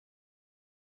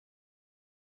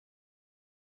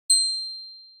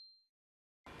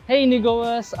Hey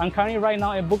Indigoers, I'm currently right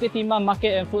now at Bukit Timah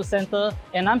Market and Food Center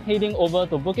and I'm heading over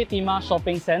to Bukit Timah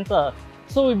Shopping Center.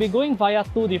 So we'll be going via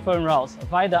two different routes,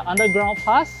 via the underground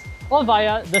pass or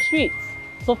via the streets.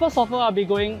 So first of all, I'll be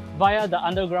going via the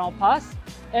underground pass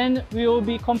and we will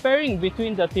be comparing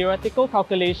between the theoretical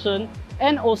calculation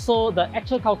and also the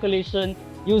actual calculation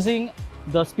using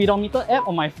the speedometer app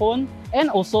on my phone and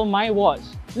also my watch.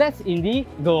 Let's Indy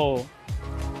go!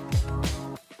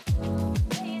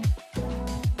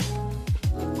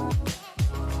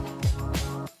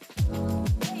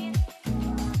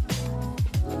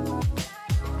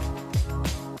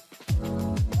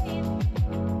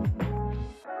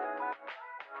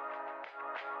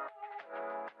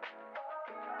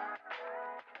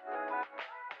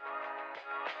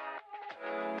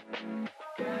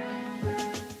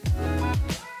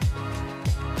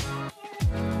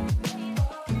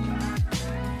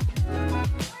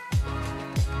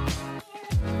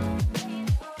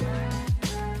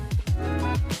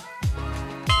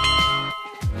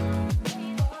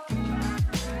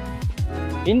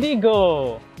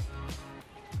 Indigo!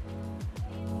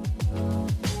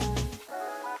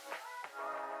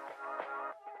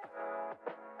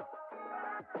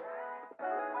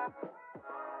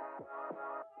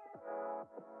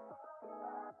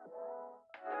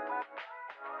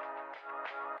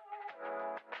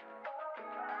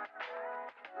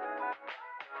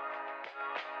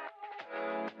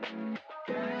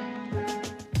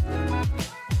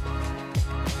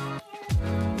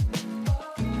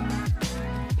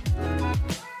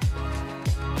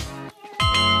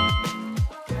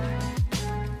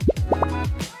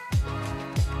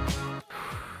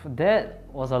 That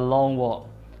was a long walk.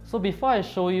 So before I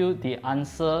show you the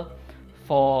answer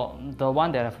for the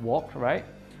one that I've walked, right?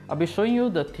 I'll be showing you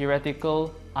the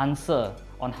theoretical answer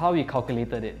on how we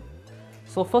calculated it.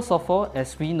 So first of all,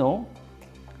 as we know,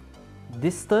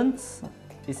 distance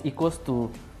is equals to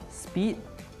speed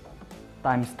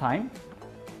times time.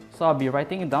 So I'll be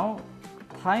writing it down.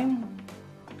 Time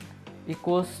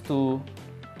equals to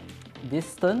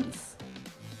distance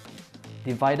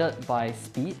divided by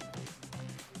speed.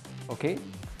 Okay,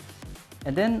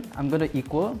 and then I'm going to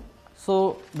equal.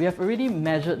 So we have already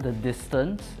measured the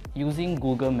distance using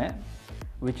Google Map,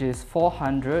 which is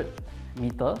 400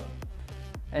 meter,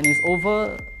 and is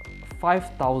over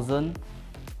 5,000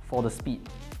 for the speed.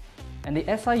 And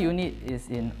the SI unit is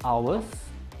in hours,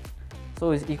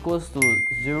 so it's equals to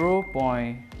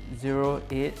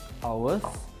 0.08 hours,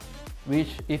 which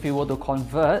if you were to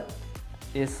convert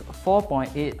is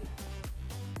 4.8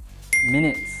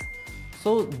 minutes.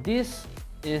 So this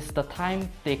is the time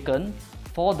taken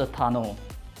for the tunnel.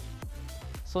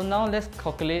 So now let's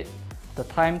calculate the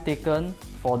time taken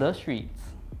for the streets.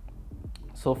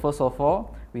 So first of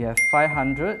all, we have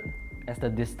 500 as the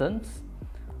distance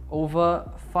over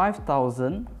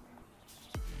 5,000,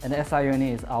 and the SI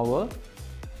unit is hour.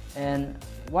 And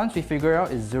once we figure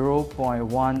out is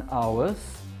 0.1 hours,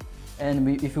 and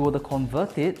if we were to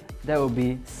convert it, that would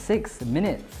be 6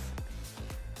 minutes.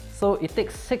 So it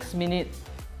takes 6 minutes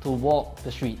to walk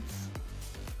the streets.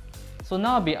 So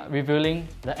now I'll be revealing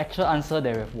the actual answer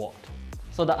that we've walked.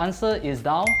 So the answer is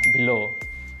down below.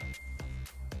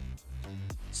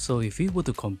 So if we were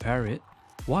to compare it,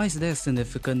 why is there a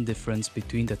significant difference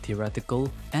between the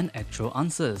theoretical and actual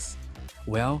answers?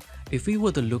 Well, if we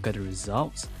were to look at the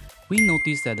results, we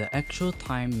notice that the actual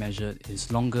time measured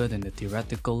is longer than the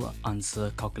theoretical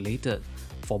answer calculated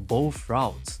for both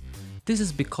routes. This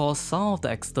is because some of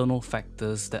the external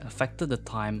factors that affected the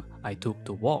time I took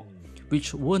to walk,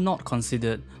 which were not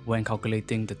considered when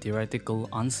calculating the theoretical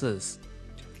answers.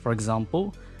 For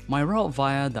example, my route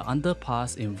via the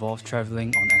underpass involved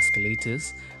travelling on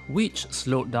escalators, which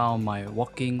slowed down my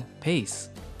walking pace.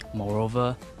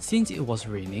 Moreover, since it was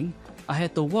raining, I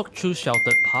had to walk through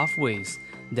sheltered pathways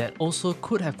that also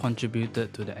could have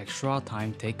contributed to the extra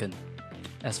time taken.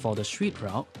 As for the street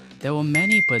route, there were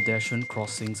many pedestrian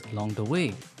crossings along the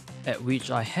way, at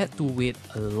which I had to wait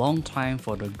a long time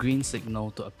for the green signal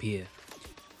to appear.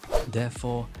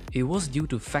 Therefore, it was due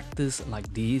to factors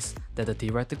like these that the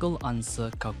theoretical answer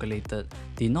calculated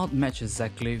did not match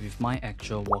exactly with my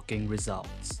actual walking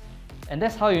results. And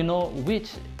that's how you know which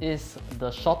is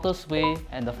the shortest way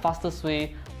and the fastest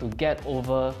way to get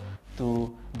over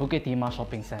to Bukit Timah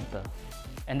Shopping Center.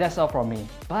 And that's all from me.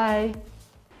 Bye!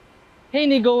 Hey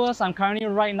Indigoers, I'm currently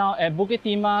right now at Bukit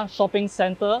Timah Shopping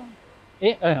Center.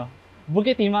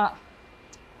 Bukit Timah.